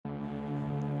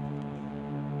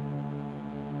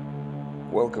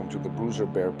Welcome to the Bruiser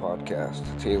Bear Podcast,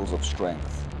 Tales of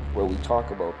Strength, where we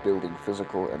talk about building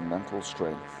physical and mental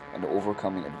strength and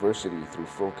overcoming adversity through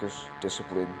focus,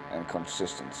 discipline, and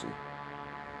consistency.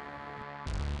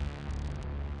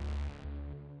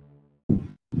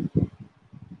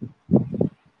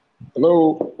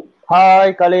 Hello.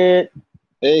 Hi, Khalid.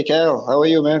 Hey, Cal. How are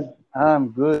you, man? I'm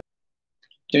good.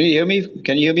 Can you hear me?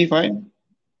 Can you hear me fine?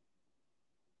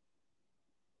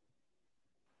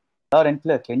 Loud and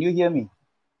clear. Can you hear me?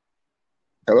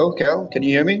 Hello, Cal. Can you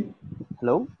hear me?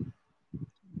 Hello?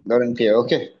 Loud and clear.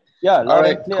 Okay. Yeah, All loud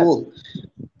right. and clear. Cool.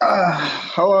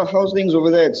 How's things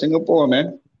over there in Singapore,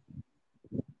 man?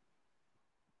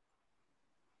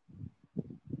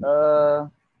 I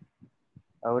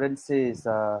wouldn't say it's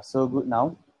so good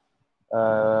now.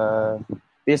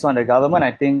 Based on the government,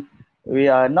 I think we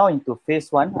are now into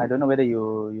phase one. I don't know whether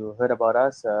you heard about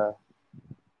us.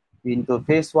 We into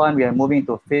phase one. We are moving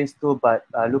into phase two. But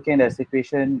looking at the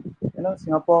situation,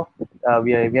 Singapore,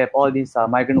 we have all these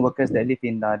migrant workers that live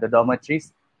in the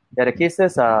dormitories. Yeah, the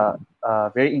cases are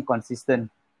very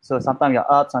inconsistent. So sometimes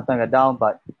you're up, sometimes you're down.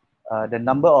 But the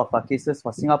number of cases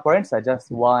for Singaporeans are just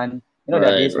one. Their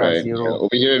days are Right. zero.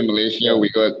 Over here in Malaysia, Yeah.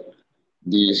 we got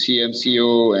the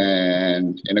CMCO,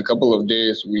 and in a couple of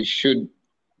days we should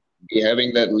be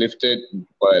having that lifted,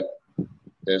 but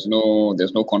there's no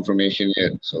confirmation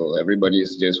yet. So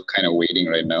everybody's just kind of waiting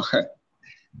right now.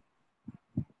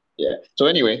 Yeah. So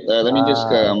anyway, let me just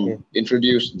Okay.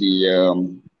 introduce the.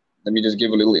 Let me just give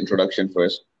a little introduction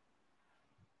first.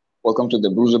 Welcome to the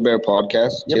Bruiser Bear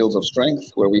Podcast, Yep. Tales of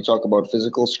Strength, where we talk about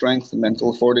physical strength,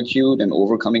 mental fortitude, and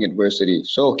overcoming adversity.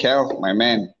 So, Cal, my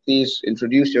man, please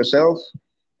introduce yourself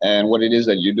and what it is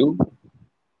that you do.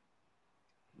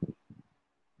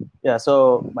 Yeah,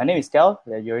 so my name is Cal.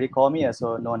 Yeah, you already call me,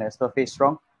 also known as Perfect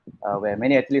Strong, where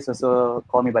many athletes also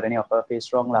call me by the name of Perfect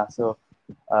Strong. So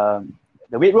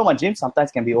the weight room or gym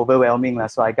sometimes can be overwhelming.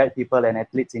 So I guide people and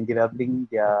athletes in developing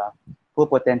their full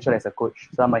potential as a coach.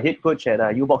 So I'm a head coach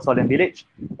at U-Box Holland Village.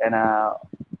 And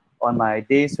on my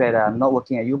days where I'm not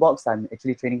working at U-Box, I'm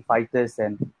actually training fighters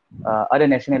and other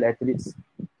national athletes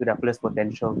to their fullest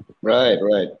potential. Right.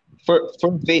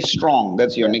 Firm Face Strong,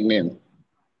 that's your nickname.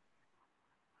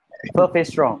 Perfect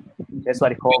Strong, that's what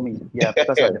they call me. Yeah,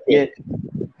 because of the beard.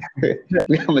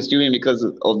 I'm assuming because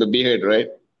of the beard, right?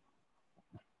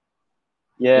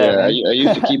 Yeah, I man.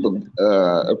 used to keep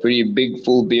a pretty big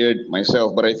full beard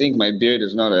myself, but I think my beard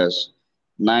is not as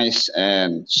nice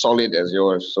and solid as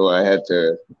yours, so I had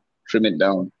to trim it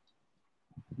down.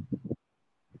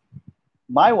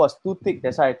 Mine was too thick,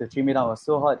 that's why I had to trim it down. It was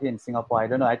so hot here in Singapore. I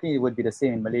don't know. I think it would be the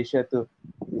same in Malaysia too.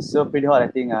 It's so pretty hot. I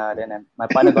think then my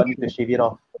partner got me to shave it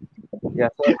off. Yeah,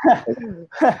 so,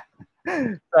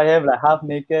 so I have like half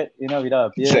naked, without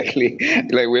a beard. Exactly.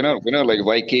 Like we're not like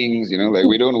Vikings, like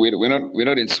we're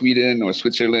not in Sweden or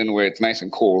Switzerland where it's nice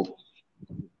and cold.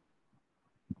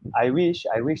 I wish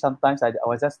sometimes I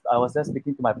was just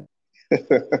speaking to my,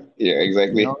 Yeah,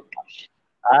 exactly.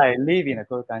 I live in a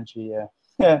cold country.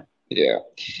 Yeah.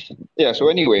 Yeah. So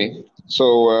anyway,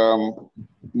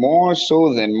 more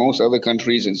so than most other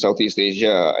countries in Southeast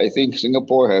Asia, I think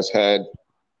Singapore has had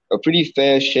a pretty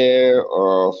fair share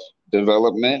of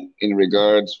development in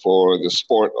regards for the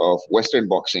sport of Western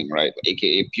boxing, right?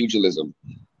 AKA pugilism.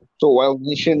 So while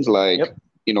nations like, Yep.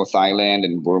 Thailand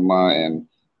and Burma and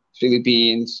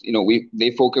Philippines,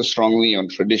 they focus strongly on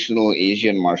traditional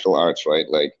Asian martial arts, right?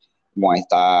 Like Muay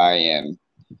Thai and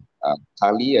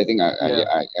Kali, I think,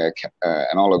 Yeah.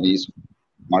 and all of these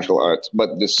martial arts.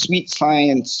 But the sweet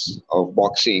science of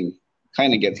boxing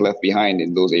kind of gets left behind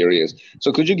in those areas.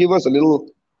 So could you give us a little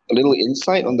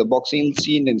insight on the boxing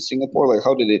scene in Singapore? Like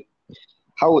how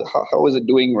is it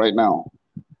doing right now?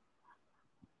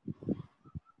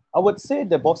 I would say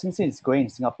the boxing scene is growing in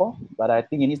Singapore, but I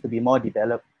think it needs to be more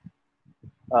developed.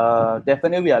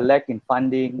 Definitely, we are lacking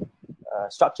funding,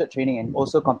 structured training, and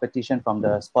also competition from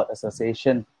the sport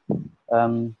association.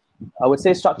 I would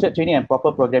say structured training and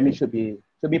proper programming should be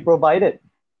provided.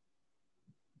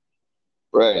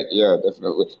 Right. Yeah.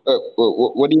 Definitely.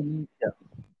 What do you mean? Yeah.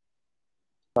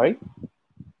 Sorry.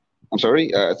 I'm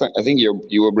sorry. I think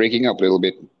you were breaking up a little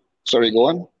bit. Sorry. Go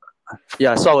on.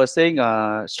 Yeah. So I was saying,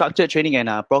 structured training and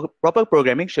proper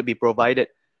programming should be provided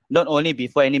not only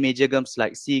before any major games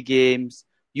like SEA Games,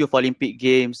 Youth Olympic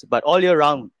Games, but all year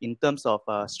round in terms of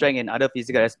strength and other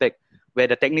physical aspects where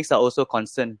the techniques are also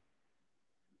concerned.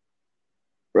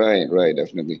 Right.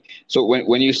 Definitely. So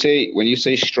when you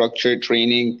say structured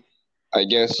training, I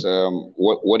guess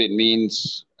what it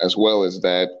means as well is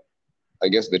that I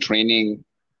guess the training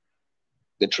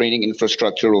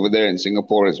infrastructure over there in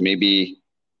Singapore is maybe,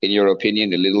 in your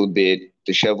opinion, a little bit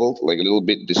disheveled, like a little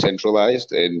bit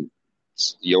decentralized, and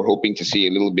you're hoping to see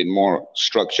a little bit more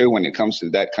structure when it comes to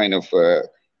that kind of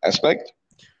aspect?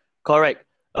 Correct.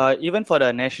 Even for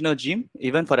the national gym,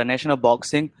 even for the national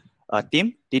boxing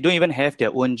team, they don't even have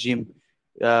their own gym.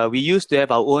 We used to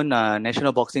have our own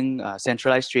national boxing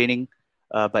centralized training,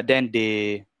 but then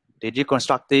they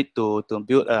deconstructed to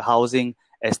build a housing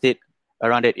estate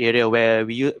around that area where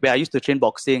where I used to train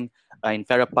boxing in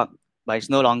Farrer Park, but it's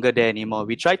no longer there anymore.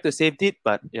 We tried to save it,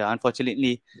 but yeah,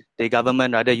 unfortunately, the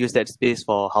government rather used that space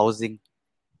for housing.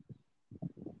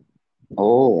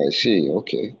 Oh, I see.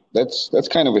 Okay, that's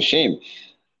kind of a shame.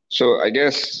 So I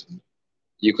guess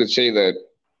you could say that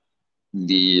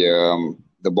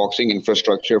the boxing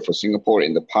infrastructure for Singapore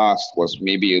in the past was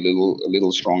maybe a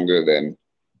little stronger than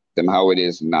how it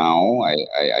is now.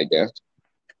 I guess.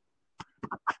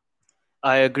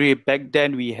 I agree. Back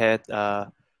then, we have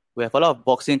a lot of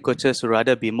boxing coaches who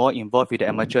rather be more involved with the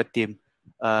amateur team.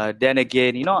 Then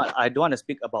again, I don't want to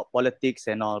speak about politics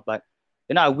and all, but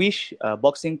I wish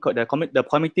the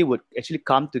committee would actually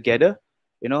come together.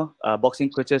 Boxing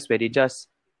coaches where they just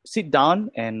sit down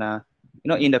and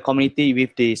in the community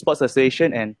with the sports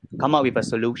association and come up with a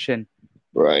solution.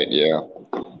 Right. Yeah.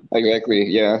 Exactly.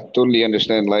 Yeah. Totally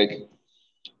understand. Like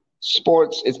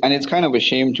sports, it's kind of a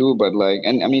shame too. But like,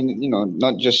 and I mean,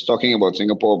 not just talking about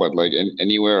Singapore, but like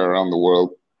anywhere around the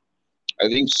world, I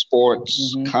think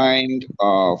sports kind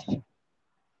of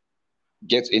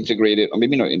gets integrated, or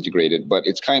maybe not integrated, but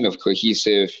it's kind of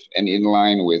cohesive and in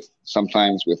line with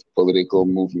sometimes with political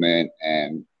movement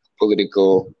and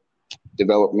political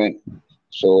development.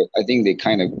 So I think they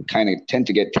kind of tend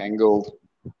to get tangled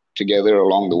together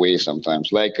along the way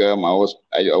sometimes. Like I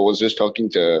was just talking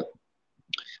to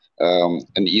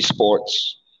an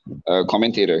esports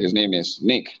commentator. His name is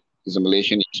Nick. He's a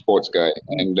Malaysian esports guy,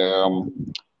 and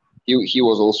he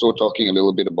was also talking a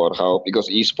little bit about how, because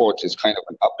esports is kind of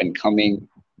an up and coming.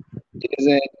 It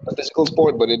isn't a physical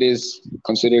sport, but it is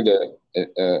considered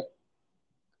a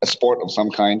sport of some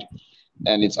kind,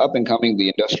 and it's up and coming. The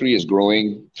industry is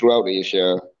growing throughout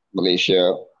Asia,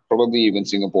 Malaysia, probably even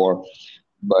Singapore.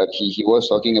 But he was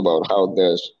talking about how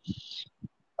there's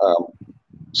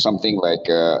something like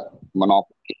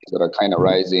monopolies that are kind of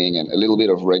rising, and a little bit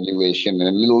of regulation, and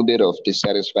a little bit of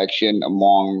dissatisfaction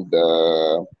among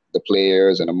the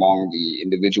players and among the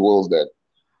individuals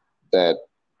that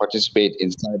participate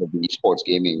inside of the esports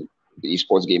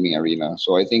gaming arena.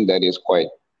 So I think that is quite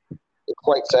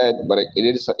sad, but it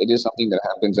is something that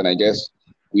happens, and I guess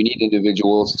we need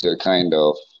individuals to kind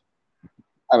of,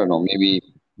 I don't know, maybe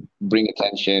bring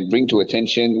to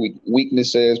attention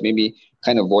weaknesses, maybe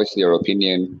kind of voice their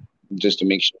opinion, just to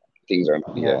make sure things are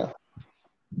not. Yeah.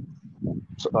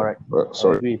 Correct.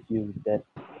 Sorry. I agree with you with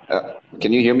that.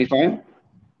 Can you hear me fine?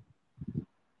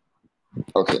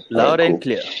 Okay. Loud and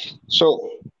clear.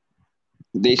 So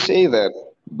they say that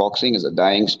boxing is a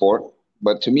dying sport,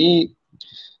 but to me,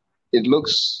 it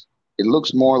looks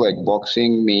more like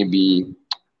boxing may be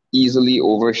easily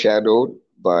overshadowed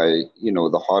by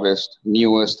the hottest,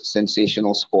 newest,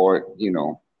 sensational sport.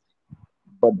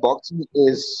 But boxing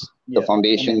is the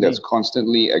foundation that's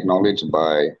constantly acknowledged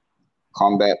by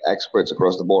combat experts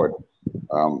across the board.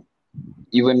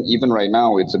 Even right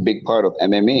now, it's a big part of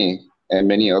MMA and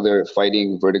many other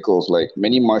fighting verticals. Like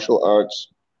many martial arts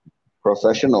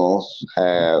professionals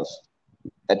have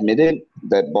admitted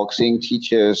that boxing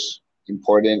teaches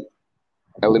important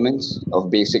elements of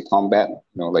basic combat,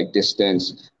 like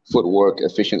distance, footwork,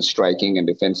 efficient striking, and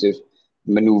defensive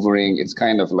maneuvering. It's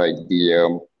kind of like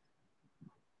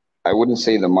I wouldn't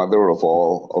say the mother of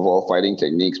all fighting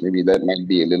techniques. Maybe that might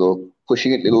be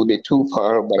pushing it a little bit too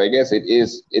far, but I guess it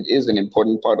is an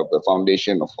important part of the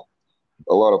foundation of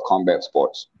a lot of combat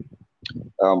sports.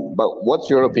 But what's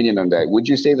your opinion on that? Would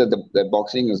you say that that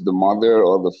boxing is the mother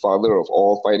or the father of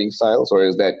all fighting styles, or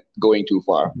is that going too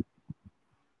far?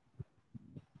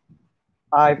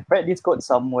 I've read this quote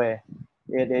somewhere.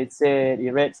 It reads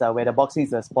where the boxing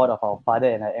is the sport of our father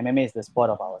and MMA is the sport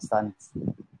of our sons.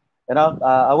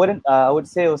 I would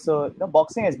say also,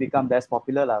 boxing has become less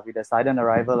popular with the sudden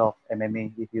arrival of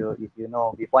MMA. If you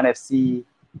know, with ONE FC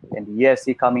and the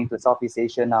UFC coming to Southeast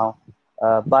Asia now,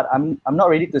 but I'm not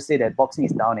ready to say that boxing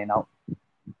is down and out.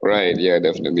 Right. Yeah,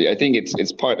 definitely. I think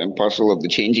it's part and parcel of the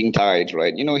changing tides,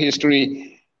 right?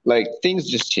 History, like things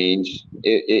just change,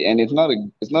 and it's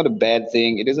not a bad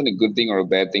thing. It isn't a good thing or a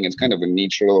bad thing. It's kind of a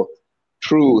neutral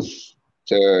truth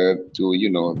to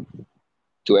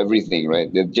everything,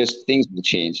 right? That just things will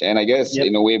change, and I guess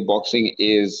in a way, boxing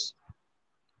is.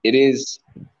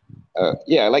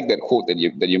 I like that quote that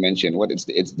you mentioned.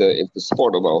 It's the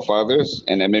sport of our fathers,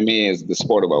 and MMA is the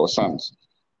sport of our sons.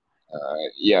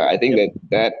 Yeah, I think Yep.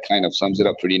 that kind of sums it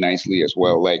up pretty nicely as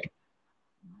well. Like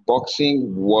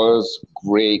boxing was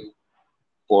great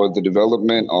for the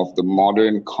development of the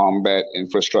modern combat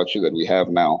infrastructure that we have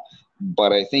now.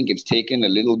 But I think it's taken a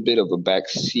little bit of a back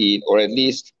seat, or at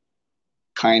least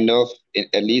kind of,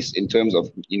 at least in terms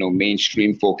of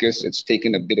mainstream focus, it's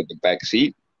taken a bit of a back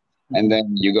seat. And Mhm.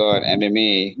 then you got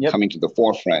MMA Yep. coming to the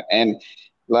forefront. And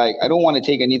like, I don't want to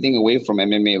take anything away from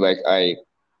MMA. Like I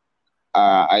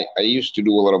used to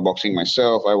do a lot of boxing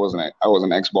myself. I was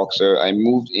an ex-boxer. I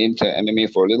moved into MMA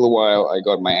for a little while. I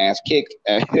got my ass kicked,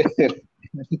 and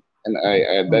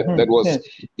that was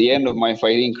the end of my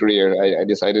fighting career. I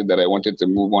decided that I wanted to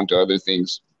move on to other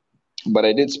things, but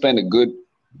I did spend a good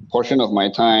portion of my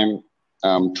time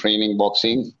training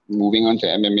boxing, moving on to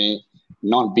MMA,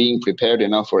 not being prepared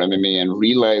enough for MMA, and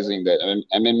realizing that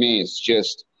MMA is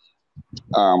just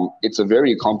it's a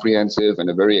very comprehensive and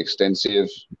a very extensive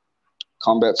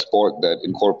combat sport that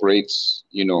incorporates,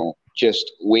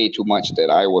 just way too much that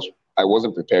I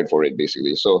wasn't prepared for it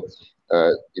basically. So,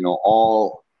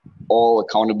 all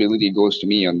accountability goes to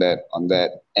me on that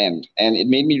end, and it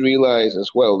made me realize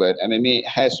as well that MMA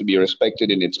has to be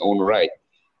respected in its own right.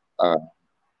 Uh,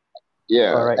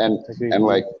 yeah, Correct. and Agree. and Agree.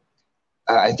 like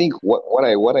I think what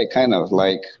I kind of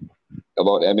like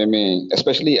about MMA,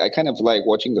 especially I kind of like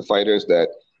watching the fighters that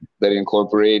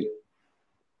incorporate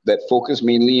that focus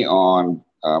mainly on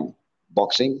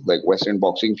boxing, like Western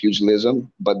boxing,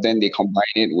 pugilism, but then they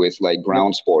combine it with like Yep.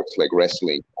 ground sports like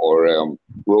wrestling or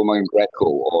Roman Greco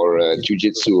or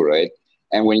Jiu-Jitsu, right?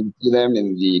 And when you see them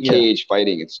in the Yeah. cage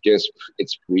fighting, it's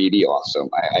really awesome.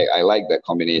 I like that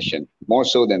combination more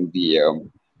so than the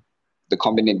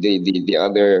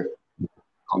other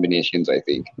combinations, I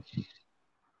think.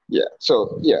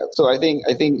 So I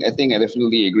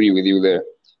definitely agree with you there.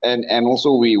 And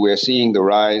also we're seeing the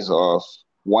rise of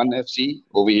One FC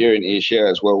over here in Asia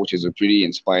as well, which is a pretty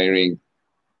inspiring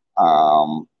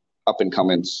up and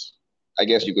comings. I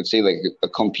guess you could say like a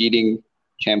competing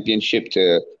championship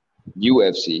to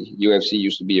UFC. UFC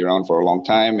used to be around for a long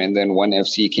time, and then One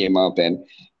FC came up, and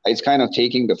it's kind of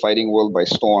taking the fighting world by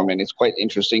storm, and it's quite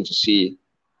interesting to see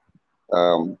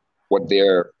what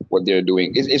they're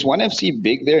doing. Is One FC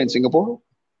big there in Singapore?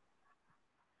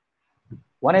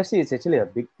 One FC is actually a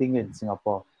big thing in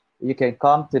Singapore. You can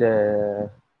come to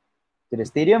the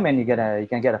stadium and you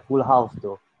can get a full house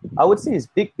though. I would say it's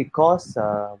big because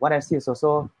One FC is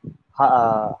also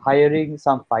hiring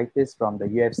some fighters from the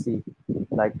UFC,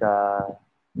 like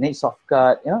Nate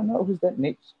Softcut. You know who's that?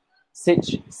 Nate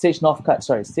Sage Northcutt.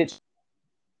 Sorry, Sage.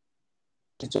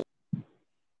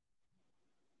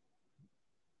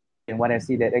 In One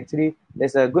FC, that actually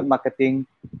there's a good marketing.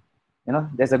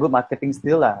 There's a good marketing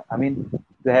still lah. I mean,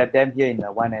 to have them here in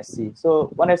One FC. So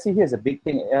One FC here is a big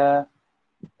thing.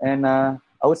 And I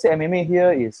would say MMA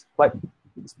here it's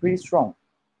pretty strong.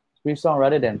 It's pretty strong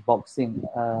rather than boxing.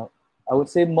 I would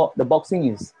say more the boxing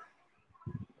is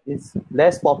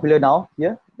less popular now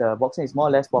here. The boxing is more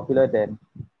or less popular than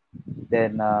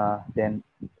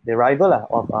the rival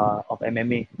of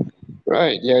MMA.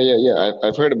 Right. Yeah.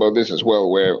 I've heard about this as well,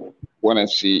 where One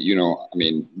FC, I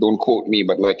mean, don't quote me,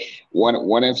 but like One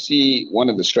FC, one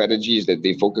of the strategies that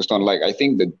they focused on, like I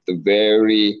think the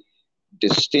very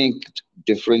distinct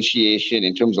differentiation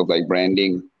in terms of like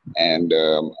branding and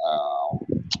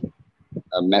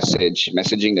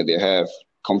messaging that they have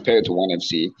compared to One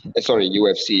FC, sorry,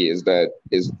 UFC, is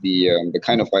the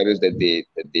kind of fighters that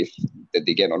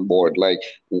they get on board. Like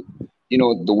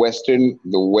the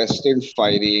Western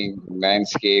fighting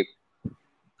landscape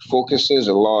focuses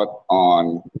a lot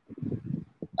on.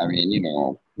 I mean,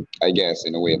 I guess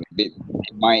in a way they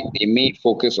may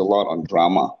focus a lot on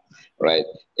drama, right?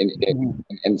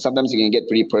 And sometimes it can get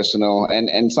pretty personal,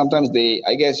 and sometimes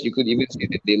I guess you could even say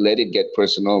that they let it get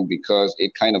personal because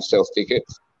it kind of sells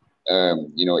tickets.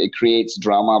 It creates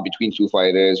drama between two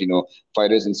fighters.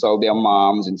 Fighters insult their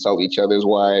moms, insult each other's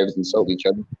wives, insult each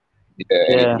other,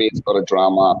 and it Yeah. creates a lot of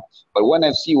drama. But One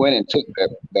FC went and took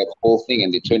that whole thing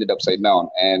and they turned it upside down.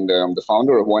 And the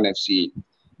founder of One FC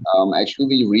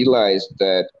actually realized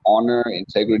that honor,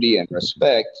 integrity, and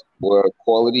respect were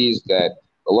qualities that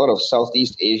a lot of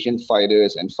Southeast Asian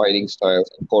fighters and fighting styles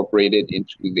incorporated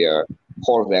into their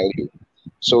core value.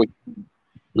 So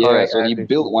yeah, Correct. so I he agree.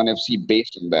 built One FC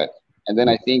based on that. And then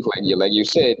I think, like you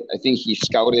said, I think he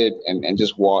scouted and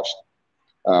just watched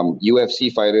UFC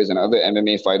fighters and other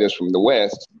MMA fighters from the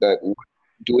West that were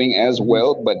doing as Mhm.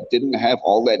 well, but didn't have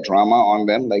all that drama on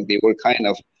them. Like they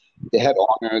had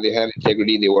honor, they had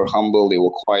integrity, they were humble, they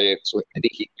were quiet. So I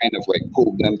think he kind of like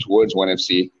pulled them towards One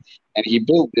FC, and he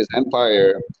built this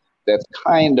empire that's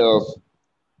kind of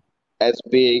as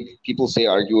big. People say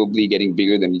arguably getting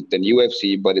bigger than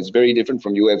UFC, but it's very different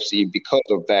from UFC because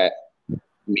of that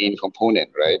main component,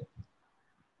 right?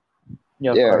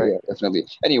 Yeah, Yeah, correct. definitely.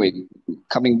 Anyway,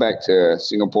 coming back to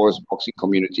Singapore's boxing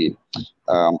community,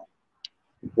 um,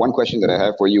 one question that I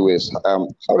have for you is,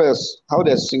 how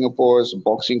does Singapore's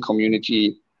boxing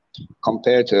community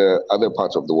compare to other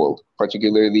parts of the world,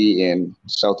 particularly in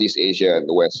Southeast Asia and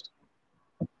the West?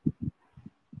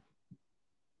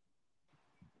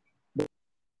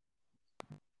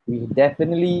 We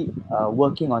definitely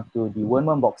working on to the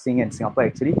women boxing in Singapore.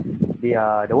 Actually,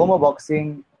 the women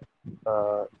boxing.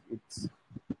 It's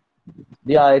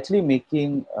they are actually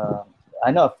making.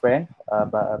 I know a friend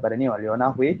by the name of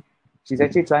Leona Hui. She's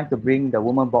actually trying to bring the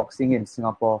women boxing in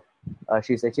Singapore.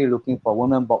 She's actually looking for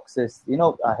women boxers.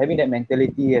 Having that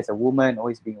mentality as a woman,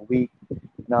 always being weak.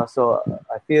 So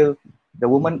I feel the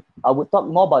woman. I would talk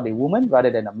more about the woman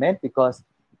rather than a man because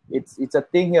it's a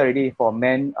thing here already for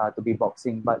men to be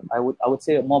boxing. But I would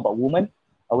say more about women.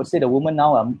 I would say the woman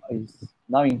now is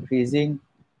now increasing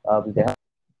with the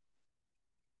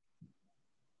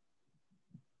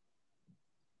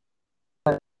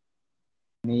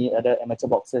many other amateur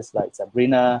boxers like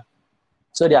Sabrina.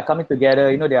 So they are coming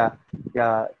together. They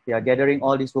are gathering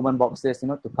all these women boxers.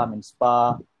 To come and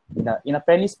spar in a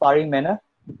friendly sparring manner.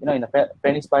 In a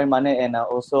friendly sparring manner, and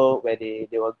also where they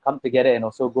will come together and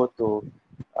also go to.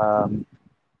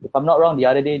 If I'm not wrong, the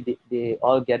other day they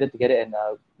all gathered together and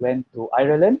went to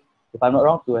Ireland. If I'm not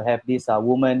wrong, to have this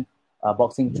women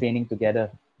boxing training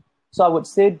together. So I would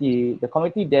say the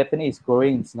community definitely is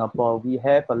growing in Singapore. We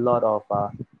have a lot of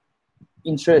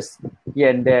interest here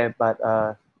and there, but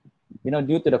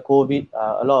due to the COVID,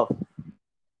 a lot of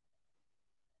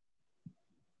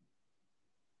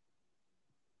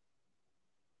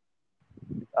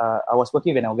I was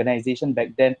working with an organization back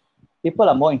then. People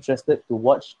are more interested to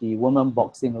watch the women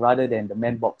boxing rather than the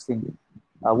men boxing.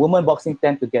 Women boxing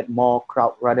tend to get more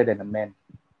crowd rather than the men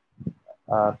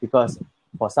because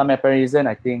for some apparent reason,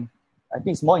 I think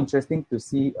it's more interesting to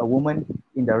see a woman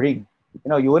in the ring.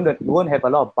 You won't have a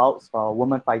lot of bouts for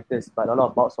women fighters, but a lot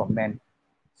of bouts for men.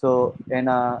 So and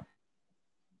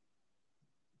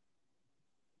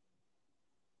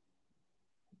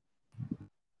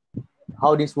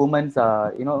how these women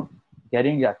are,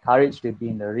 getting their courage to be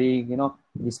in the ring,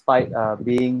 despite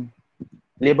being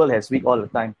labeled as weak all the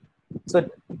time. So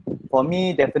for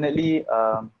me, definitely,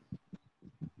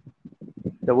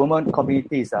 the women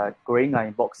communities are growing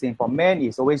in boxing. For men,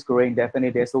 it's always growing.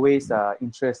 Definitely, there's always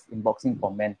interest in boxing for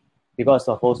men because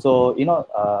of also,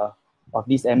 of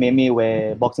this MMA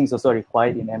where boxing is also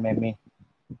required in MMA.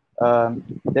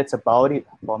 That's about it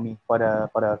for me for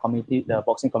the community, the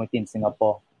boxing community in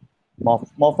Singapore.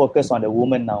 More focus on the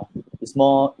woman now. It's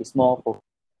more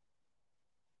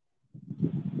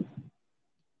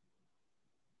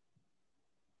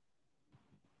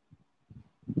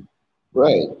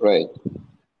Right, right.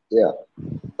 Yeah.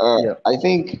 yeah. I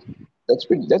think that's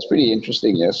pretty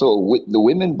interesting. Yeah. So the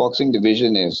women boxing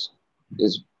division is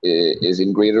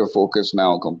in greater focus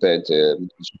now compared to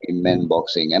mainstream men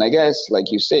boxing, and I guess,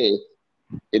 like you say,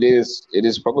 it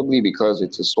is probably because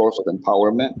it's a source of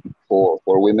empowerment for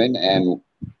women, and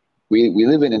we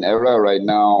live in an era right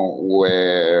now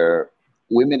where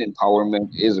women empowerment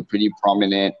is a pretty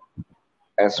prominent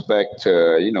aspect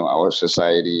to our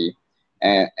society,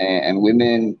 and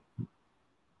women.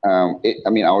 I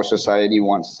mean, our society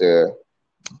wants to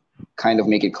kind of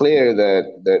make it clear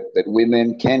that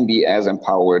women can be as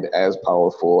empowered, as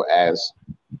powerful, as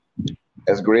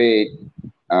great,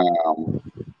 um,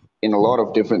 in a lot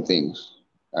of different things.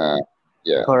 Uh,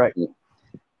 yeah, Correct.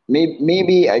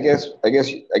 maybe I guess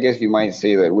you might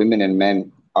say that women and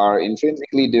men are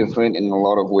intrinsically different in a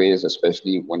lot of ways,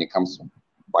 especially when it comes to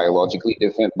biologically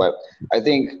different. But I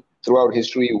think throughout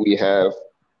history we have.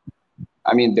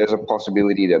 I mean, there's a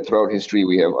possibility that throughout history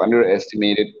we have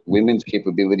underestimated women's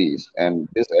capabilities. And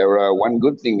this era, one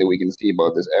good thing that we can see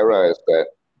about this era is that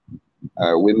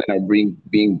women are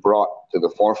being brought to the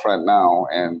forefront now,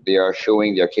 and they are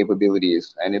showing their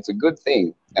capabilities, and it's a good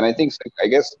thing. And I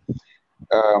guess,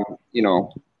 um, you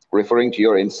know, referring to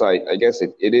your insight, I guess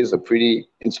it is a pretty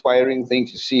inspiring thing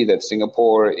to see that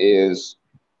Singapore is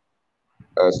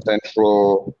a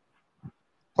central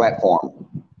platform.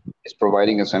 It's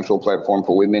providing a central platform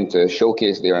for women to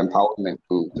showcase their empowerment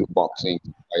through boxing,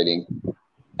 fighting.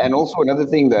 And also another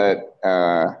thing that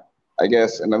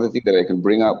I can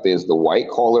bring up is the white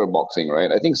collar boxing,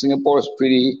 right? I think Singapore is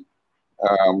pretty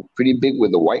big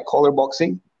with the white collar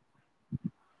boxing,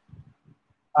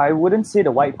 I wouldn't say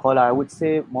the white collar. I would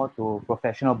say more to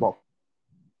professional boxing.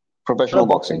 Collar professional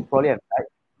boxing boxing. probably have died.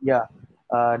 Yeah,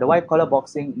 the white collar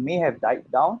boxing may have died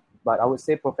down, but I would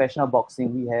say professional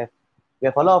boxing, we have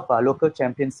a lot of local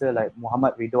champions like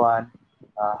Muhammad Ridwan,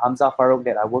 Hamza Farouk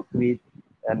that I worked with,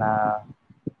 and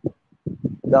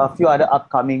there are a few other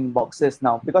upcoming boxers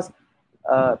now because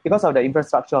of the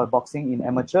infrastructure of boxing in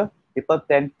amateur, people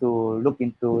tend to look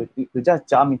into to just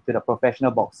jump into the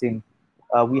professional boxing.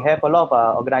 We have a lot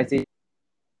of organizations,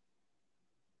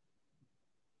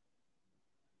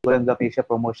 Golden Glove Asia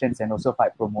Promotions and also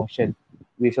Fight Promotion,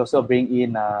 which also bring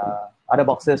in other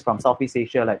boxers from Southeast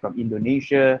Asia, like from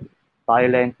Indonesia,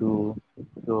 Thailand, to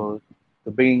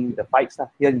bring the fights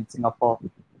here in Singapore.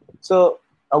 So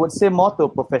I would say more to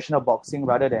professional boxing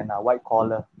rather than white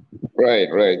collar. Right,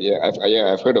 right. Yeah,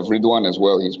 I've heard of Ridwan as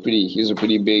well. He's a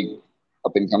pretty big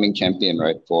up and coming champion,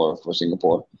 right, for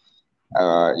Singapore.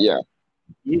 Yeah.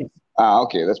 Yes.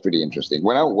 Okay, that's pretty interesting.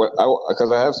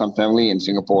 Because I have some family in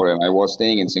Singapore, and I was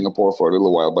staying in Singapore for a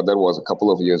little while, but that was a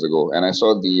couple of years ago. And I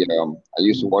saw I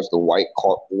used to watch the white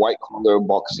collar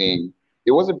boxing.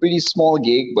 It was a pretty small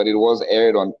gig, but it was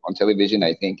aired on television,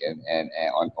 I think, and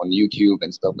on YouTube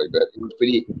and stuff like that. It was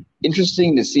pretty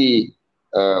interesting to see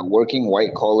working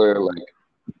white collar, like,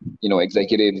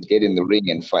 executives get in the ring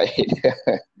and fight.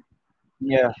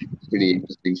 Yeah. Pretty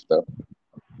interesting stuff.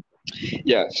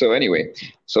 Yeah. So anyway,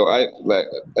 so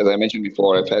as I mentioned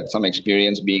before, I've had some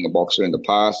experience being a boxer in the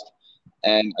past,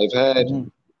 and I've had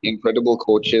incredible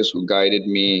coaches who guided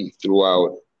me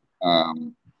throughout.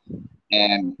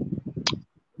 And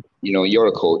you're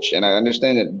a coach, and I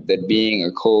understand that being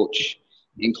a coach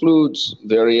includes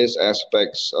various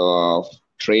aspects of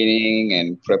training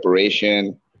and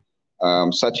preparation,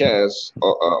 such as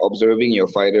observing your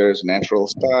fighter's natural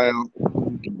style,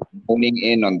 honing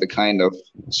in on the kind of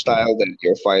style that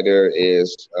your fighter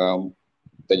is a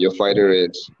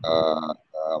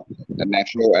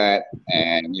natural at,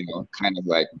 and kind of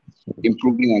like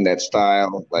improving on that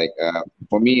style. Like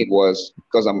for me, it was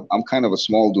because I'm kind of a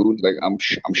small dude. Like I'm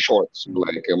short, so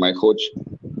like my coach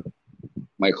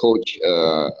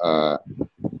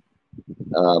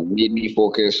made me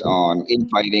focus on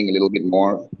infighting a little bit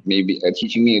more, maybe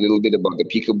teaching me a little bit about the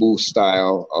peekaboo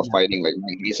style of fighting, like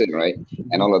Mike Mason, right?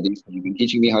 And all of these things, and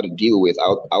teaching me how to deal with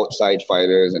outside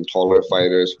fighters and taller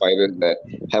fighters that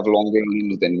have longer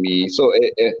limbs than me. So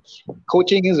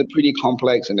coaching is a pretty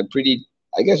complex and a pretty,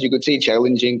 I guess you could say,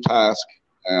 challenging task.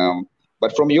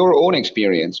 But from your own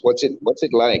experience, what's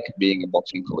it like being a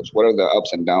boxing coach? What are the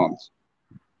ups and downs?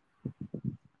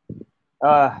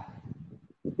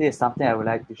 This is something I would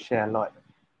like to share a lot.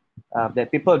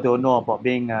 That people don't know about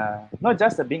being not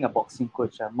just being a boxing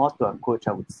coach, more to a coach,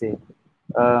 I would say.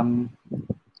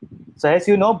 So as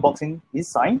you know, boxing is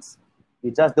science.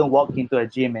 You just don't walk into a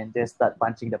gym and just start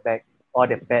punching the bag or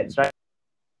the pads, right?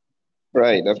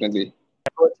 Right, definitely.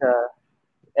 Coach,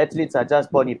 athletes are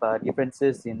just born with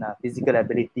differences in physical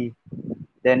ability.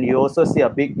 Then you also see a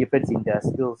big difference in their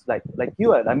skills. Like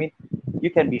you, I mean, you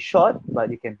can be short, but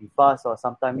you can be fast. Or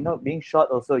sometimes, being short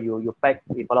also you pack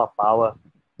with a lot of power.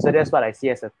 So that's what I see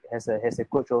as a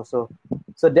coach also.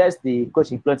 So that's the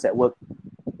coach influence at work.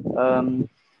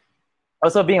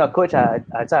 Also being a coach, I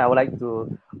would like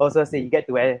to also say you get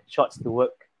to wear shorts to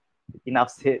work. Enough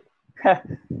said.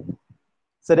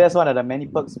 So that's one of the many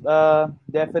perks.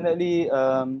 Definitely,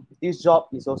 this job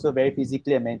is also very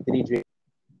physically and mentally draining.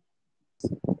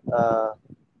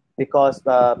 Because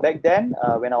back then,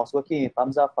 when I was working with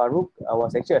Hamza Farouk, I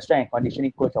was actually a strength and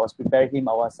conditioning coach. I was preparing him.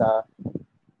 I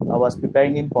was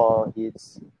preparing him for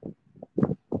his.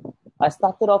 I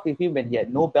started off with him when he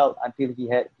had no belt until he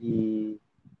had the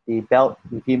belt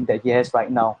with him that he has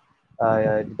right now,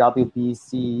 the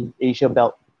WBC Asia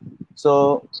belt.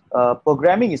 So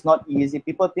programming is not easy.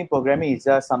 People think programming is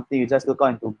just something you just look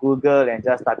into Google and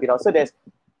just type it out. So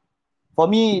for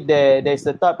me, there's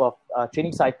a type of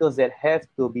training cycles that have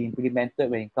to be implemented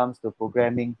when it comes to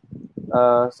programming.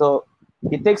 So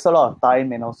it takes a lot of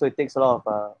time, and also it takes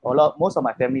most of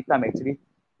my family time actually,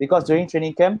 because during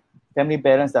training camp, family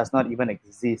balance does not even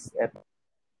exist.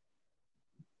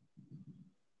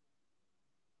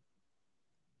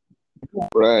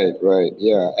 Right,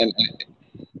 yeah, and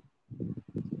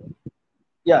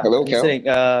yeah, hello, Cal.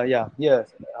 Yeah.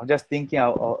 I'm just thinking. I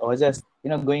was just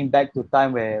going back to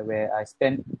time where I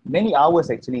spent many hours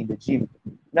actually in the gym.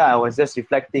 Now I was just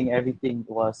reflecting. Everything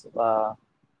was I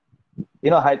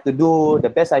had to do the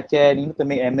best I can, to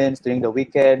make amends during the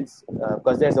weekends,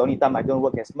 because that's the only time I don't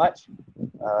work as much.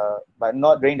 But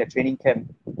not during the training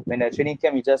camp. When the training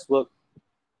camp, you just work.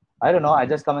 I don't know. I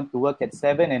just come into work at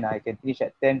 7 and I can finish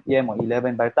at 10 p.m. or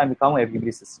 11. By the time you come home,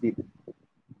 everybody's asleep.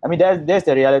 I mean, there's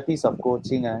the realities of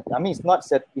coaching. I mean,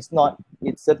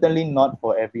 it's certainly not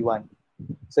for everyone.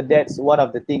 So that's one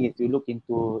of the things if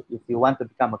you want to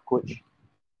become a coach.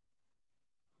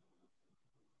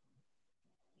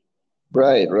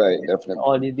 Right, definitely.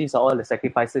 All these are all the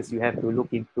sacrifices you have to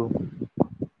look into.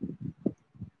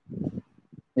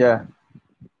 Yeah.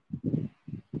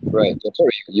 Right.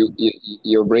 Sorry,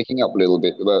 you're breaking up a little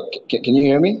bit. But can you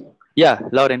hear me? Yeah,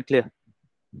 loud and clear.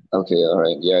 Okay, all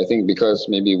right. Yeah, I think because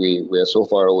maybe we are so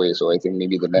far away, so I think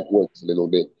maybe the network's a little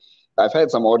bit. I've had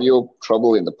some audio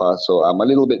trouble in the past, so I'm a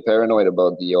little bit paranoid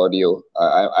about the audio.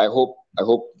 I hope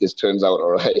this turns out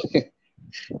all right.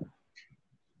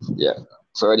 Yeah.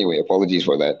 So anyway, apologies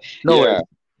for that. No Yeah. worries.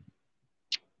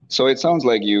 So it sounds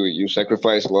like you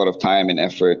sacrifice a lot of time and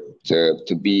effort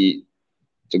to be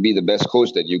the best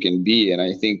coach that you can be, and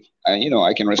I think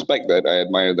I can respect that. I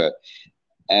admire that.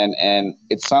 And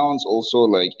it sounds also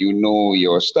like you know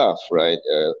your stuff, right?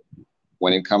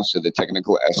 When it comes to the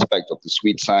technical aspect of the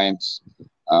sweet science.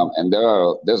 And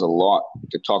there's a lot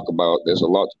to talk about. There's a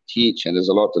lot to teach, and there's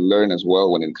a lot to learn as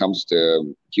well when it comes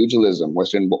to pugilism,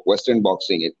 Western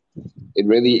boxing. It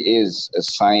really is a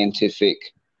scientific.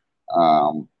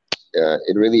 Um,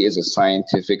 it really is a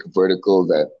scientific vertical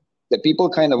that people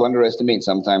kind of underestimate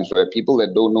sometimes. Where people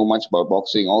that don't know much about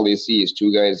boxing, all they see is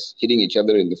two guys hitting each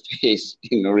other in the face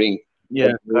in the ring.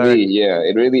 Yeah, Really, yeah,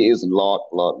 it really is a lot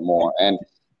more. And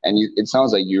it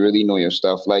sounds like you really know your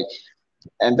stuff. Like,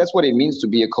 and that's what it means to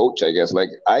be a coach, I guess. Like,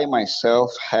 I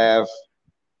myself have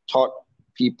taught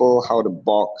people how to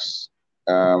box,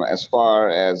 as far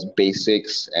as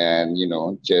basics and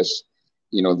just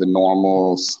the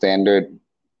normal standard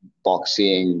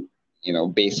boxing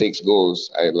basics goes.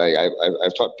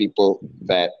 I've taught people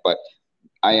that, but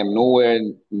I am nowhere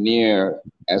near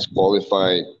as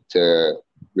qualified to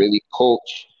really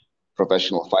coach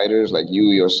professional fighters like you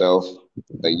yourself,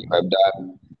 like you have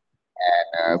done,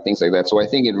 and things like that. So I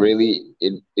think it really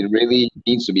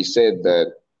needs to be said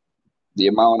that the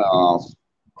amount of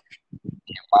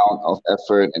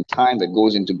effort and time that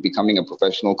goes into becoming a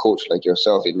professional coach like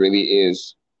yourself, it really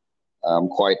is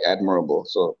quite admirable.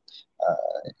 So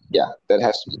yeah, that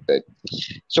has to be said.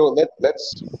 So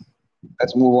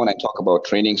let's move on and talk about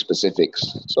training specifics.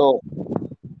 So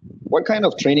what kind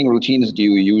of training routines do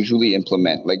you usually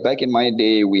implement? Like back in my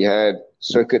day, we had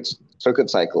circuit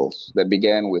cycles that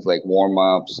began with like warm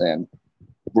ups and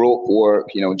rope work,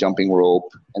 jumping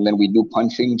rope, and then we do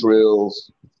punching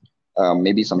drills,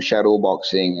 maybe some shadow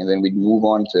boxing, and then we'd move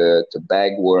on to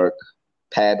bag work,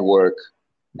 pad work,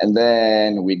 and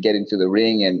then we'd get into the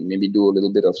ring and maybe do a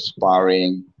little bit of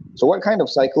sparring. So what kind of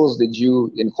cycles did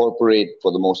you incorporate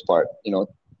for the most part?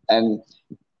 And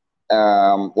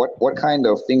what kind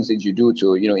of things did you do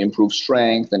to improve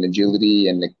strength and agility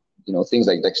and things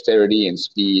like dexterity and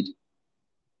speed?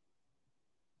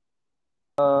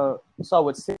 So I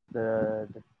would say the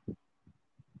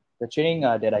training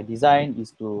that I designed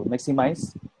is to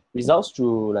maximize results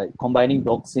through like combining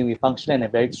boxing with functional and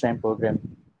athletic strength program.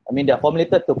 I mean, they're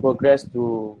formulated to progress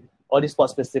through all these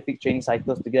sport-specific training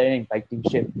cycles together in fighting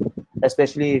shape,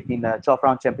 especially in a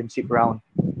 12-round championship round.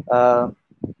 The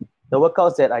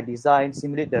workouts that I designed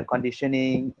simulate the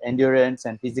conditioning, endurance,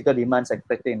 and physical demands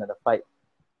expected in the fight.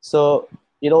 So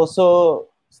it also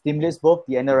stimulates both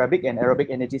the anaerobic and aerobic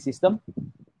energy system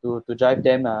to drive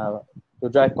them to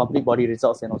drive complete body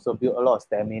results and also build a lot of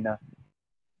stamina.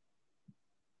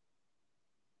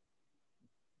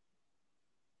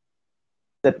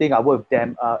 The thing I work with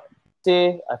them, I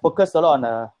focus a lot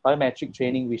on biometric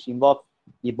training, which involves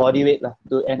the body weight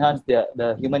to enhance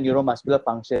the human neuromuscular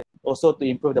function, also to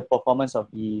improve the performance of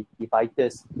the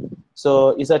fighters. So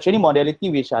it's a training modality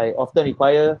which I often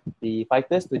require the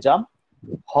fighters to jump,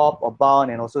 hop or bound,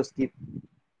 and also skip.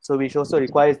 So which also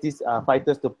requires these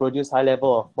fighters to produce high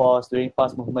level of force during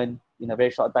fast movement in a very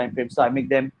short time frame. So I make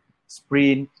them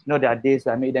sprint. There are days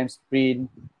where I make them sprint.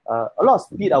 A lot of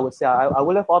speed, I would say. I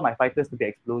would love all my fighters to be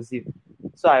explosive.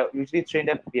 So I usually train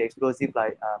them to be explosive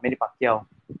like Manny Pacquiao.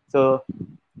 So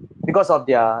because of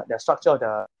their structure of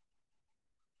the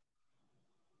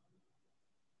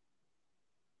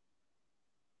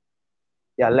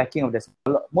they are lacking of this.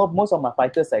 Most of my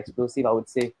fighters are explosive, I would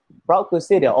say. Proud to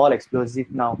say they're all explosive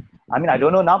now. I mean, I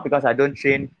don't know now because I don't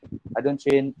train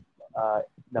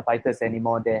the fighters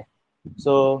anymore there.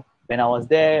 So when I was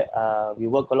there, we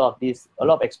work a lot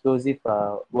of explosive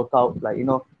workout, like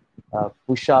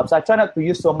push-ups. I try not to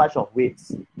use so much of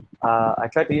weights. I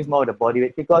try to use more of the body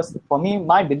weight because for me,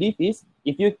 my belief is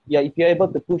if you're able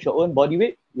to push your own body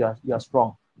weight, you're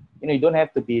strong. You don't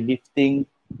have to be lifting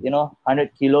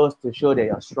 100 kilos to show that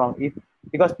you're strong.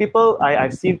 Because people,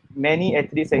 I've seen many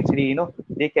athletes actually,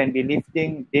 they can be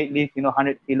lifting deadlift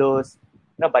 100 kilos,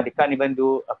 but they can't even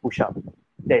do a push-up.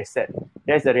 That is sad.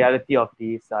 That's the reality of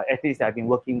these athletes that I've been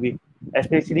working with.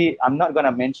 Especially, I'm not going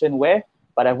to mention where,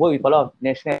 but I've worked with a lot of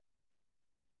national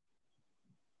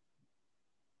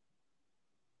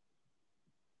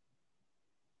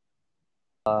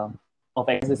of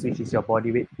exercise, which is your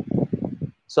body weight.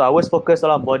 So I always focus a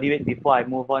lot on body weight before I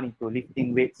move on into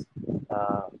lifting weights,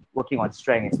 working on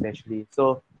strength especially.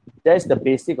 So that's the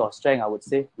basic of strength, I would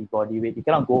say, with body weight. You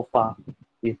cannot go far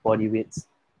with body weights.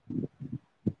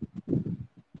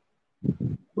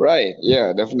 Right.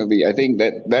 Yeah, definitely. I think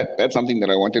that's something that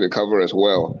I wanted to cover as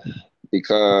well,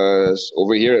 because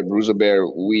over here at Bruiser Bear,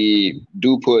 we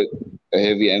do put a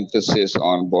heavy emphasis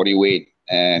on body weight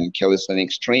and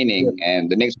calisthenics training. And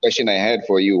the next question I had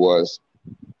for you was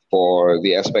for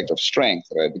the aspect of strength,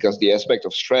 right? Because the aspect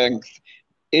of strength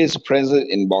is present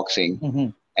in boxing, Mm-hmm.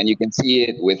 and you can see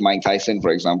it with Mike Tyson,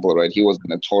 for example, right? He was a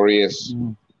notorious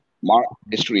mark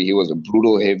history. He was a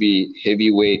brutal,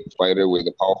 heavyweight fighter with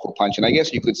a powerful punch, and I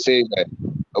guess you could say that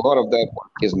a lot of that was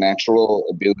his natural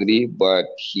ability, but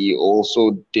he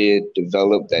also did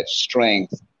develop that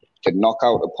strength to knock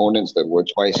out opponents that were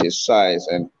twice his size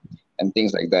and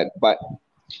things like that. But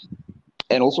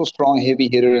and also strong, heavy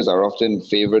hitters are often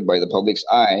favored by the public's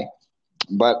eye,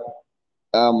 but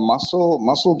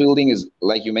muscle building is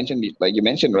like you mentioned,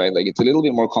 right? Like it's a little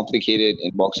bit more complicated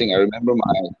in boxing. I remember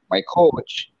my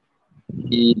coach,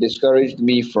 he discouraged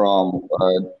me from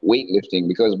weightlifting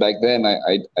because back then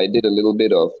I did a little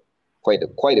bit of quite a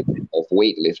bit of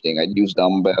weightlifting. I'd use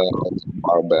dumbbells,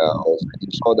 barbells. He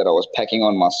saw that I was packing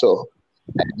on muscle,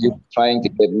 and he was trying to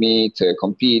get me to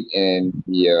compete in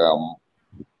the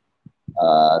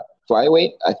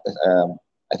flyweight. I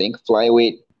think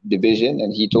flyweight division,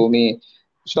 and he told me,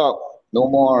 "Stop, no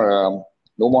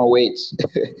more weights."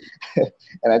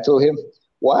 And I told him,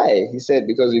 "Why?" He said,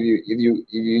 "Because if you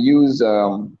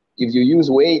use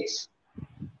weights,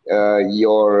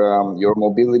 your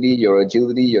mobility, your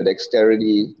agility, your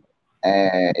dexterity,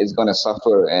 is gonna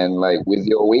suffer. And like with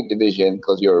your weight division,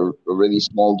 because you're a really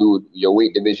small dude, your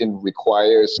weight division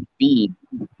requires speed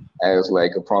as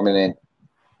like a prominent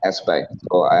aspect.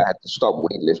 So I had to stop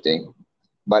weightlifting.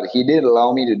 But he did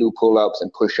allow me to do pull-ups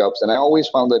and push-ups, and I always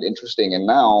found that interesting. And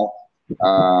now,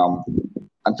 um,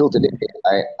 until today,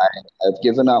 I've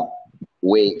given up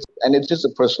weights, and it's just a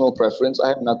personal preference. I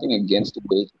have nothing against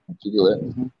weight particular,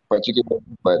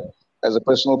 but as a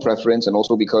personal preference, and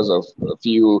also because of a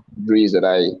few injuries that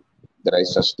I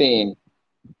sustained,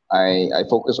 I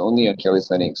focus only on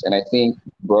calisthenics, and I think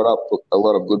brought up a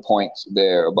lot of good points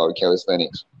there about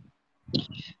calisthenics.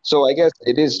 So I guess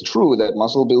it is true that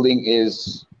muscle building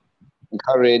is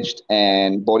encouraged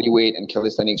and body weight and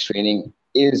calisthenics training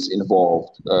is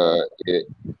involved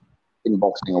in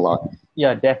boxing a lot.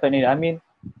 Yeah, definitely. I mean,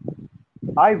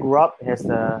 I grew up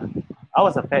I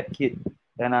was a fat kid,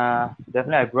 and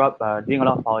definitely I grew up doing a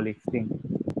lot of powerlifting.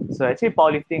 So actually,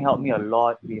 powerlifting helped me a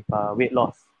lot with weight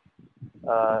loss.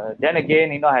 Then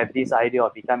again, I have this idea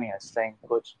of becoming a strength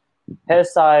coach.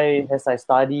 As I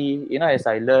study, as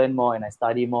I learn more and I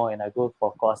study more and I go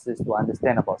for courses to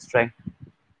understand about strength,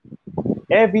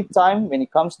 every time when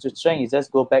it comes to strength, you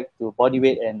just go back to body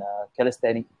weight and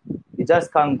calisthenics. You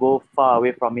just can't go far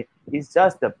away from it. It's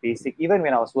just the basic. Even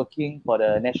when I was working for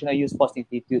the National Youth Sports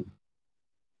Institute,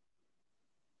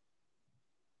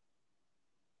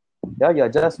 yeah, you're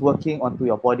just working onto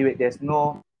your body weight. There's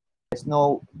no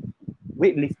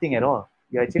weightlifting at all.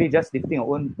 You're actually just lifting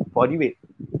your own body weight.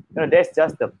 That's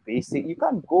just the basic. You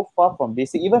can't go far from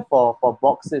basic. Even for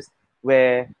boxers,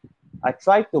 where I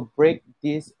try to break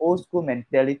this old school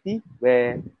mentality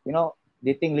where,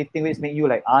 they think lifting weights make you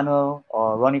like Arnold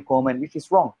or Ronnie Coleman, which is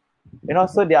wrong.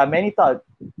 So there are many types,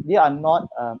 they are not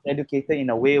educated in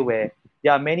a way where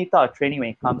there are many types of training when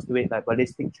it comes to it, like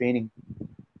ballistic training.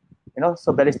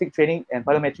 So ballistic training and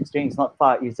plyometrics training is not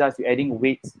far. It's just you're adding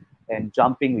weights and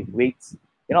jumping with weights.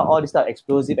 All this stuff,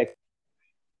 explosive.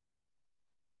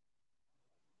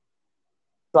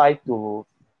 Try to,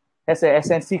 as a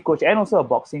SNC coach and also a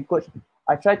boxing coach,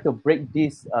 I try to break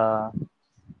this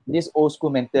old school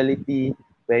mentality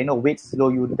where weights slow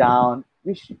you down,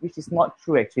 which is not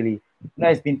true actually.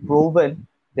 It's been proven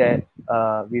that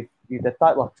with the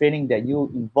type of training that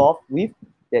you involved with,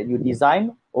 that you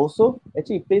design, also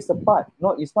actually plays a part.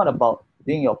 It's not about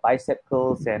doing your bicep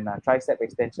curls and tricep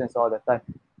extensions all the time.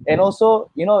 And also,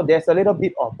 there's a little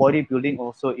bit of bodybuilding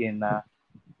also in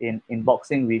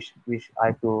boxing, which I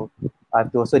have to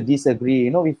also disagree,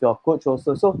 with your coach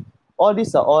also. So all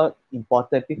these are all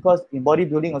important because in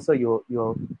bodybuilding also you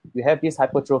have this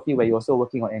hypertrophy where you're also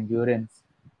working on endurance.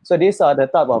 So these are the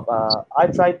type of I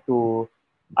try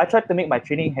to make my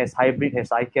training as hybrid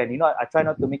as I can. I try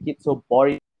not to make it so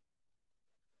boring.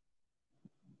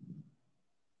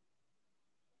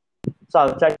 So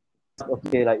I'll try,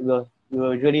 okay, like we'll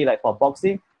usually, like for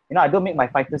boxing, I don't make my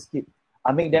fighters skip.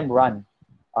 I make them run.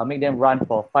 I'll make them run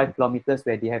for 5 kilometers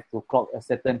where they have to clock a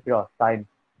certain period of time.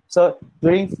 So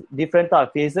during different type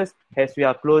of phases, as we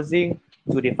are closing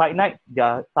to the fight night,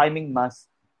 their timing must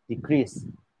decrease.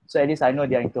 So at least I know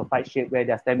they are into a fight shape where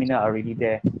their stamina are already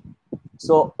there.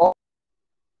 So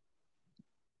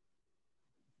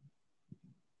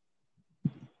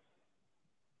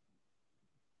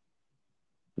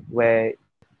where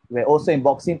also in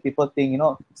boxing, people think,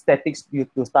 statics, you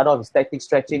to start off with static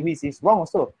stretching, which is wrong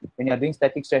also. When you're doing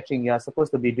static stretching, you are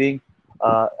supposed to be doing,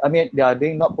 they are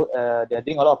doing they are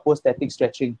doing a lot of post-static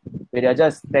stretching, where they are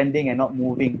just standing and not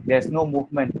moving. There's no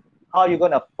movement. How are you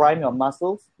going to prime your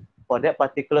muscles for that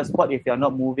particular spot if you're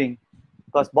not moving?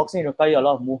 Because boxing requires a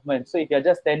lot of movement. So if you're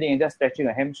just standing and just stretching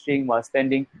a hamstring while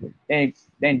standing, then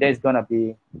there's going to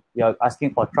be, you're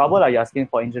asking for trouble or you're asking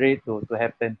for injury to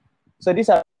happen. So these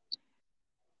are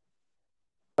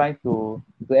trying to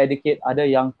educate other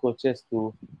young coaches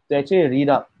to actually read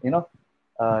up,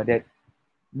 that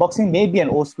boxing may be an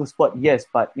old school sport, yes,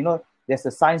 but there's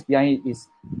a science behind it. Is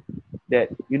that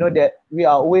that we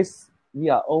are always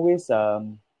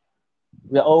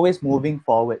moving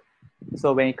forward.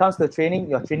 So when it comes to training,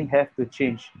 your training have to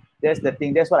change. That's the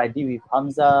thing. That's what I did with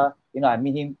Hamza. I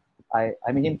made him. I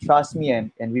made him trust me,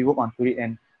 and we work on it.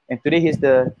 And today he's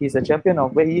the champion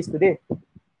of where he is today.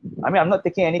 I mean, I'm not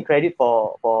taking any credit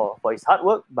for his hard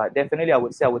work, but definitely I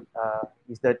would say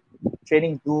is that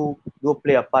training do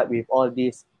play a part with all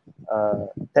these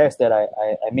tests that I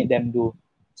made them do.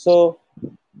 So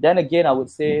then again, I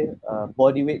would say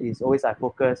body weight is always I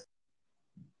focus.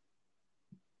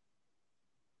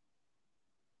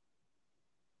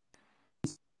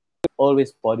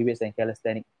 Always body weights and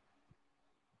calisthenics.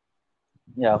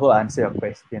 Yeah, I hope I answer your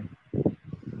question.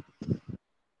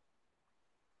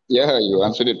 Yeah, you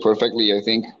answered it perfectly. I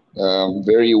think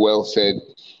very well said,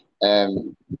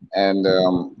 and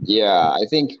yeah, I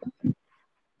think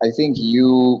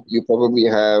you probably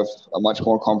have a much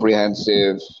more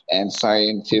comprehensive and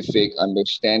scientific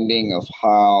understanding of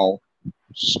how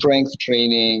strength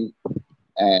training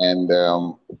and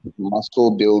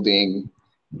muscle building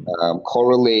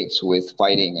correlates with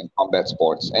fighting and combat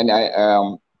sports. And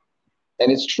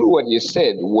it's true what you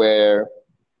said, where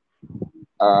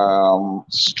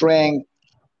strength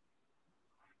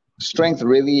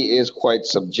really is quite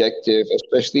subjective,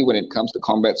 especially when it comes to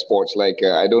combat sports. Like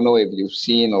I don't know if you've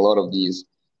seen a lot of these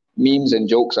memes and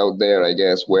jokes out there, I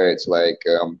guess, where it's like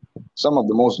some of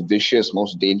the most vicious,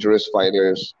 most dangerous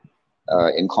fighters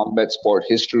in combat sport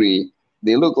history,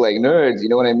 they look like nerds. You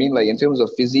know what I mean? Like in terms of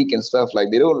physique and stuff,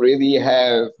 like they don't really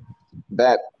have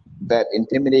that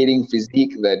intimidating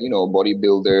physique that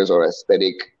bodybuilders or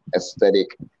aesthetic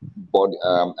body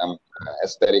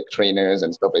aesthetic trainers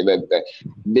and stuff like that.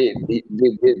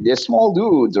 They're small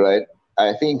dudes, right?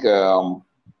 I think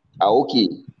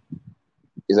Aoki,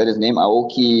 is that his name?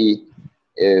 Aoki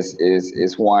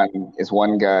is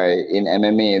one guy in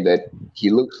MMA that he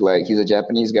looks like he's a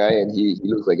Japanese guy and he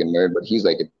looks like a nerd, but he's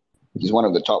one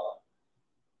of the top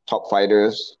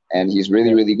fighters and he's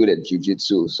really good at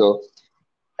jiu-jitsu. So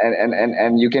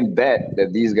and you can bet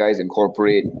that these guys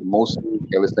incorporate mostly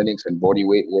calisthenics and body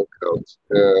weight workouts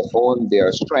to hone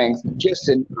their strength just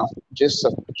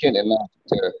sufficient enough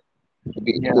to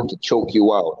be able to choke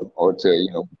you out or to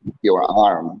your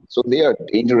arm. So they are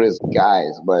dangerous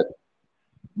guys, but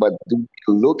do they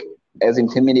look as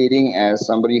intimidating as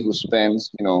somebody who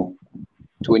spends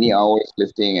 20 hours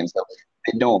lifting and stuff?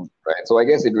 They don't, right? So I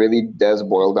guess it really does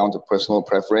boil down to personal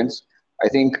preference. I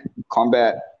think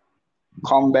combat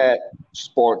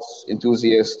sports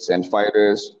enthusiasts and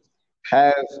fighters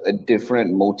have a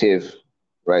different motive,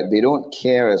 right? They don't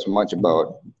care as much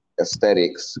about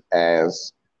aesthetics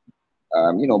as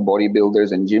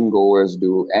bodybuilders and gym goers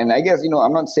do. And I guess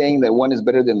I'm not saying that one is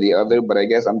better than the other, but I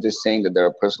guess I'm just saying that there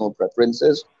are personal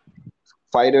preferences.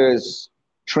 Fighters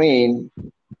train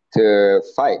to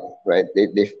fight, right?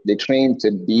 They train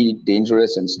to be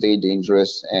dangerous and stay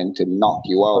dangerous and to knock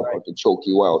you out or to choke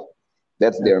you out.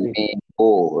 That's their main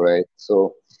goal, right?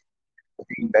 So I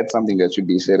think that's something that should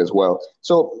be said as well.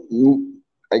 So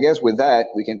I guess with that,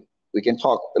 we can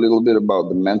talk a little bit about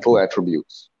the mental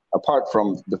attributes. Apart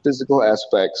from the physical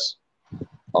aspects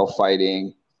of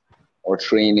fighting or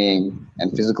training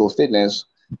and physical fitness,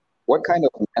 what kind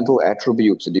of mental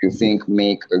attributes do you think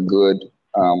make a good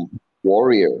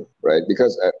warrior, right?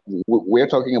 Because we're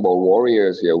talking about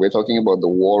warriors here. We're talking about the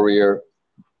warrior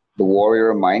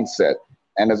mindset.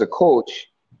 And as a coach,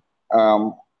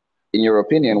 in your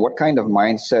opinion, what kind of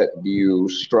mindset do you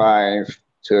strive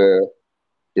to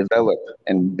develop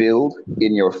and build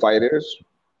in your fighters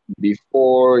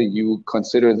before you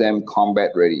consider them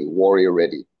combat ready, warrior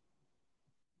ready?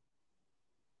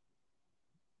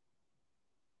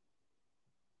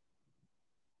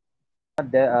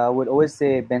 That I would always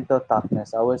say mental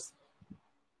toughness.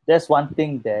 That's one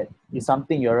thing that is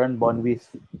something you're born with,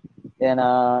 and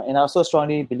I also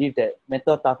strongly believe that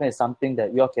mental toughness is something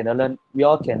that we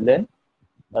all can learn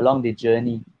along the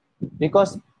journey,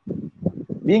 because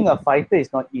being a fighter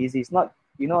is not easy. It's not,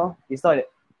 it's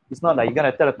not like you're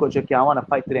gonna tell a coach, okay, I want to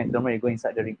fight today, and tomorrow you go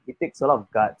inside the ring. It takes a lot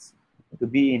of guts to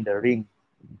be in the ring,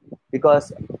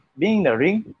 because being in the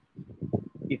ring,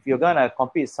 if you're gonna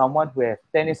compete with someone who has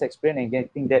 10 years experience and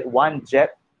getting that one jab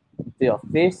to your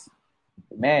face,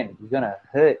 man, you're gonna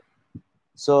hurt.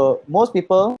 So most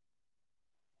people,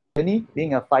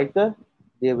 being a fighter,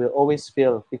 they will always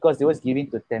fail because they always give in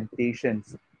to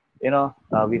temptations.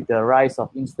 With the rise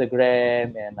of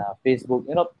Instagram and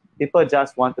Facebook, people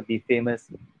just want to be famous,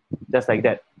 just like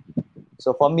that.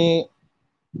 So for me,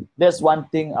 that's one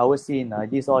thing I always see in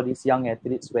all these young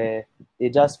athletes, where they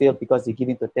just fail because they give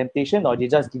in to temptation, or they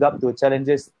just give up to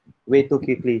challenges way too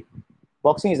quickly.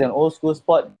 Boxing is an old school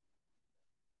sport.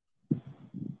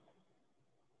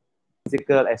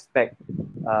 Physical aspect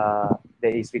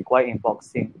that is required in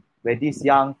boxing, where these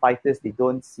young fighters, they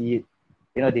don't see it.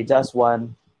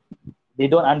 They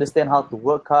don't understand how to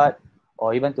work hard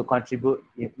or even to contribute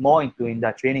more in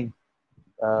their training.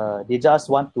 They just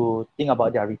want to think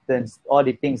about their returns. All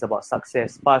they think is about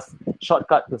success, fast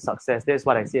shortcut to success. That's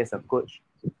what I see as a coach.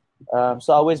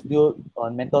 So I always build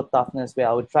on mental toughness, where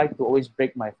I would try to always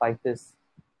break my fighters,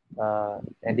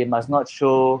 and they must not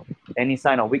show any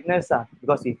sign of weakness.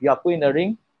 Because if you are put in the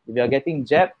ring, if you are getting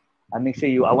jabbed, I make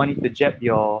sure I want you to jab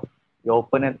your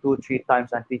opponent 2-3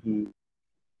 times until he.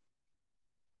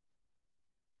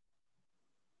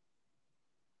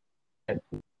 I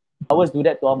always do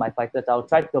that to all my fighters. I'll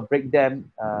try to break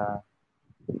them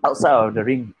outside of the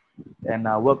ring, and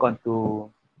work on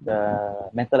to the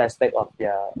mental aspect of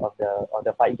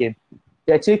the fight game.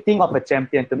 To actually think of a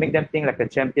champion, to make them think like a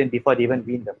champion before they even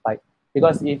win the fight.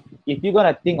 Because if you're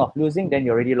gonna think of losing, then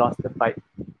you already lost the fight.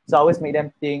 So I always make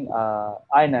them think.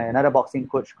 I and another boxing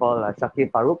coach called Shakir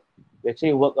Farouk, we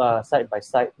actually work side by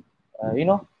side.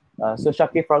 So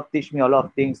Shakir Farouk teach me a lot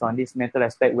of things on this mental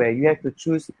aspect, where you have to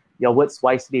choose your words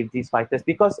wisely with these fighters,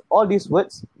 because all these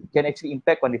words can actually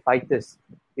impact on the fighters.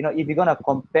 If you're gonna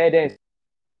compare them,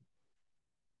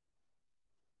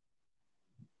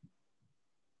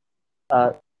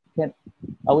 I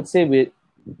would say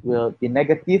will be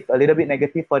negative, a little bit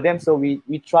negative for them. So we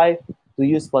try to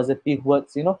use positive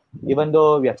words. Even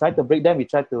though we are trying to break them, we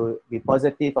try to be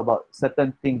positive about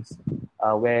certain things,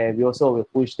 where we also will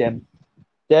push them.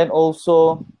 Then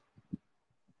also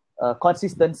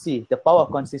consistency, the power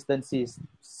of consistency.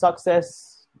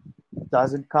 Success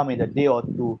doesn't come in a day or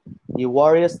two. The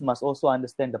warriors must also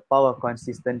understand the power of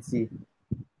consistency.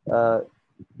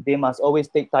 They must always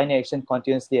take tiny action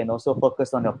continuously and also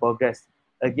focus on their progress.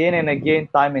 Again and again,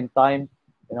 time and time,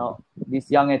 these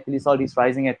young athletes, all these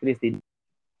rising athletes, they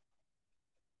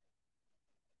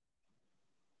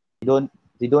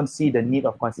don't see the need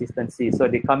of consistency. So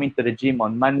they come into the gym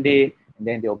on Monday, and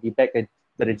then they'll be back to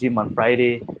the gym on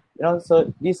Friday.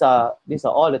 So these are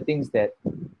all the things that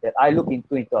I look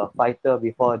into a fighter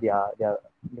before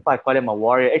before I call them a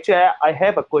warrior. Actually, I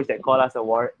have a coach that call us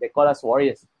They call us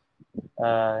warriors.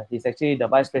 He's actually the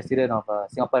vice president of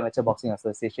Singapore Amateur Boxing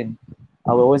Association.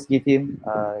 I will always give him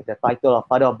the title of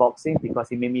father of boxing, because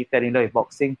he made me fall in love with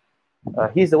boxing.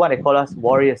 He's the one that call us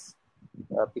warriors,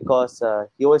 because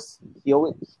he always,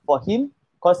 for him,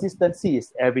 consistency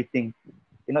is everything.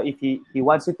 If he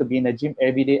wants you to be in the gym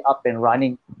every day, up and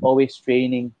running, always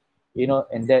training,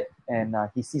 and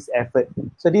he sees effort.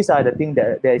 So these are the things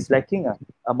that is lacking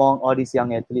among all these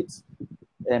young athletes.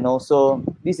 And also,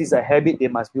 this is a habit they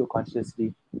must build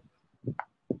consciously.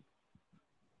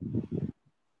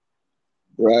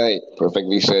 Right,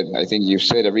 perfectly said. I think you've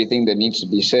said everything that needs to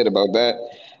be said about that.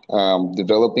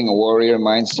 Developing a warrior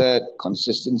mindset,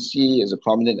 consistency is a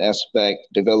prominent aspect,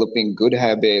 developing good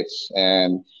habits,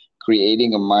 and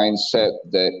creating a mindset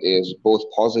that is both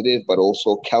positive but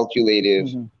also calculative,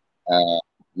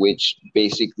 which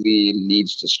basically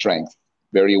leads to strength.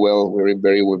 Very well,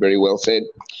 very well said.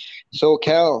 So,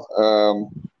 Cal,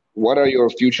 what are your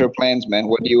future plans, man?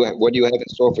 What do you have in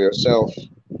store for yourself?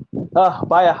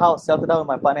 Buy a house, settle down with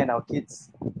my partner and our kids.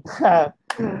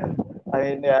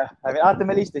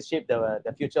 Ultimately, it's to shape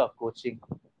the future of coaching.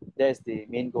 That's the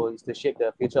main goal, is to shape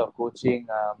the future of coaching.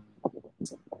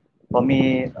 For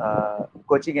me,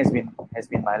 coaching has been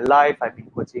my life. I've been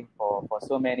coaching for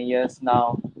so many years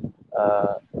now.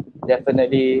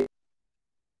 Definitely,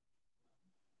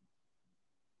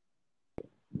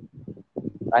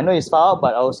 I know it's far out,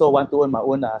 but I also want to own my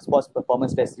own sports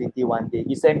performance facility one day.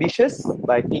 It's ambitious, but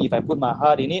I think if I put my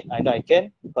heart in it, I know I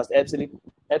can. Because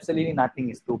absolutely nothing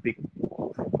is too big.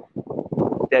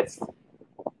 That's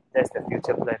the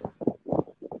future plan.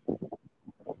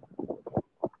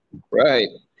 Right.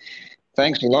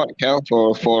 Thanks a lot, Cal,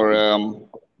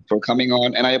 for coming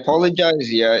on. And I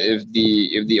apologize, yeah, if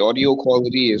the audio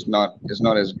quality is not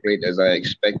as great as I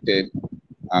expected.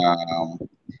 Um,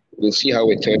 we'll see how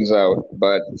it turns out.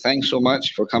 But thanks so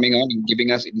much for coming on and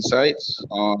giving us insights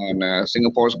on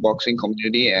Singapore's boxing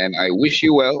community. And I wish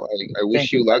you well. I wish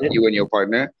Thank you, you luck, Khalid. you and your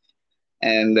partner.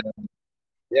 And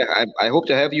yeah, I hope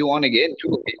to have you on again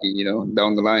too, maybe,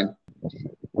 down the line.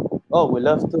 Oh, we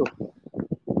love to.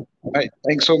 All right.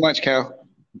 Thanks so much, Cal.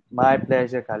 My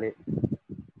pleasure, Khalid.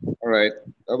 All right.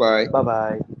 Bye bye. Bye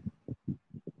bye.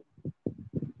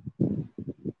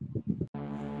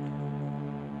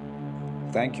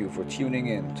 Thank you for tuning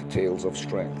in to Tales of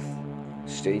Strength.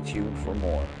 Stay tuned for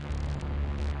more.